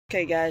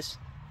Okay guys,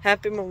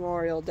 happy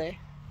Memorial Day.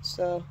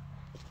 So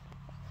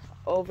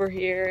over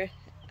here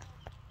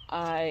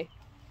I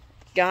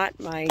got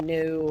my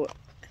new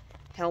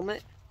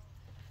helmet.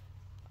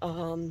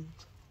 And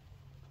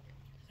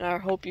I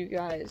hope you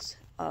guys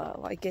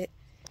like it.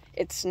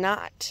 It's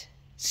not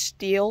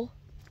steel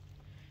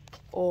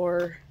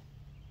or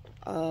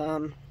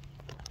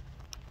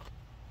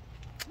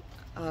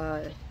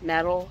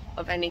metal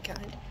of any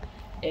kind.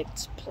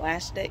 It's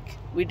plastic.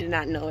 We did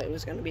not know it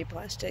was going to be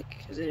plastic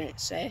because it didn't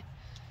say.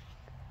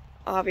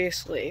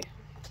 Obviously,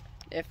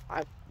 if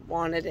I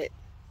wanted it,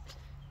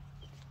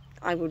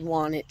 I would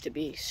want it to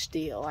be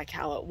steel, like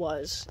how it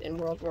was in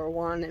World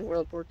War I and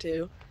World War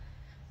II.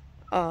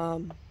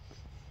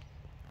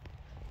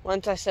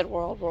 Once I said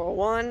World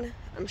War I,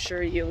 I'm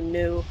sure you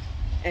knew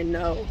and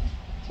know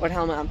what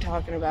helmet I'm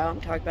talking about. I'm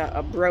talking about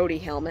a Brody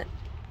helmet.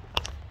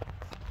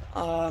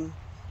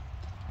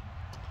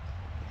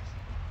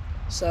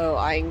 So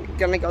I'm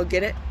gonna go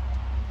get it,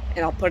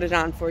 and I'll put it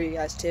on for you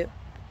guys too.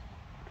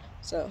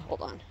 So,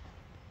 hold on.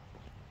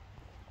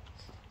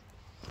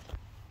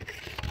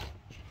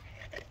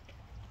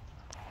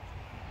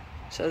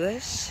 So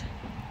this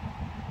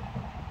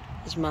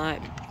is my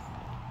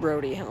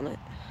Brody helmet.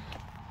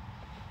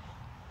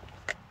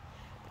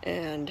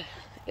 And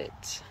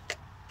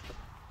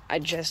I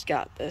just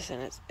got this,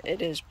 and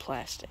it is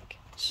plastic.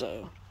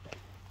 So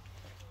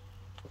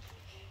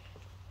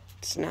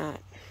it's not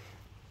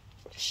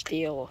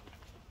steel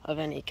of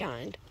any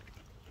kind.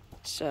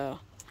 So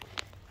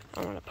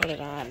I'm gonna put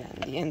it on,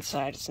 and the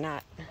inside is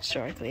not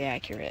historically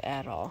accurate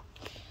at all.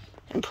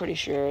 I'm pretty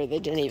sure they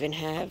didn't even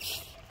have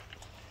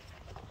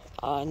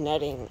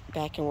netting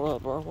back in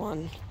World War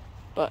I,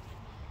 but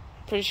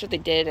pretty sure they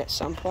did at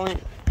some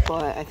point.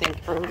 But I think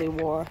early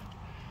war,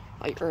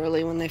 like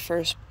early when they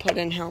first put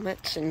in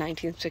helmets in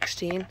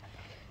 1916, I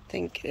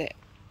think that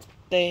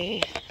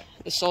the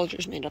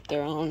soldiers made up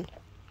their own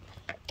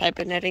type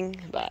of netting,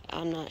 but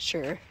I'm not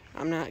sure.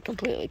 I'm not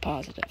completely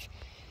positive.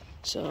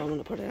 So I'm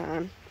gonna put it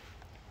on.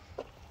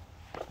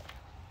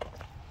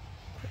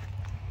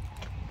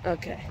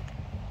 Okay,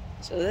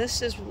 so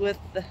this is with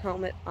the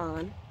helmet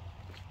on,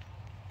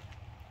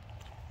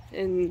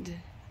 and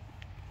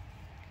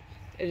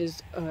it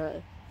is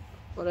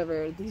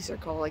whatever these are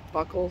called, like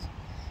buckles,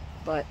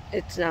 but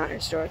it's not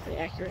historically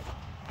accurate.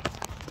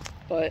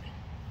 But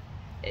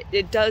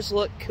it does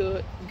look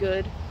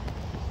good.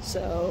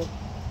 So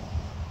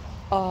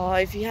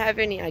if you have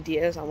any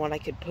ideas on what I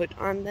could put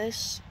on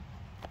this,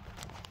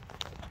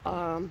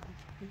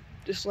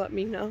 just let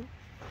me know.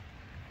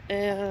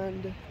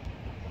 And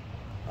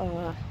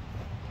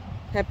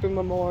happy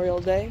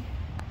Memorial Day.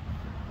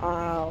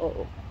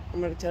 I'm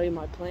going to tell you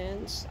my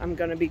plans. I'm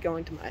going to be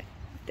going to my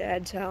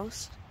dad's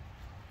house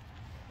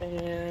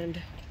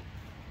and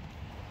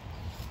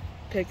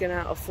picking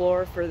out a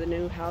floor for the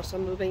new house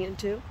I'm moving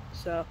into.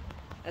 So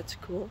that's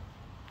cool.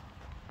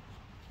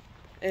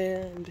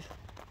 And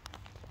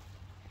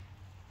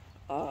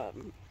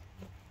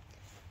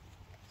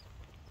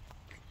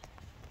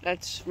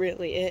that's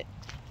really it.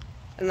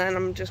 And then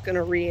I'm just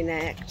gonna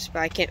reenact, but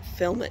I can't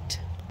film it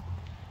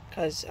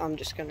because I'm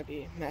just gonna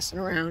be messing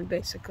around,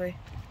 basically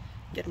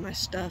getting my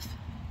stuff,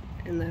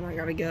 and then I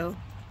gotta go.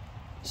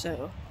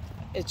 So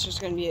it's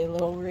just gonna be a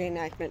little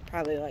reenactment,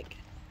 probably like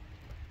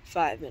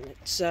 5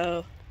 minutes.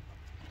 So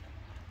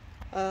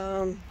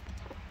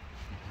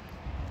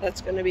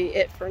that's gonna be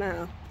it for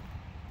now.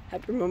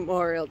 Happy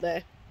Memorial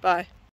Day. Bye.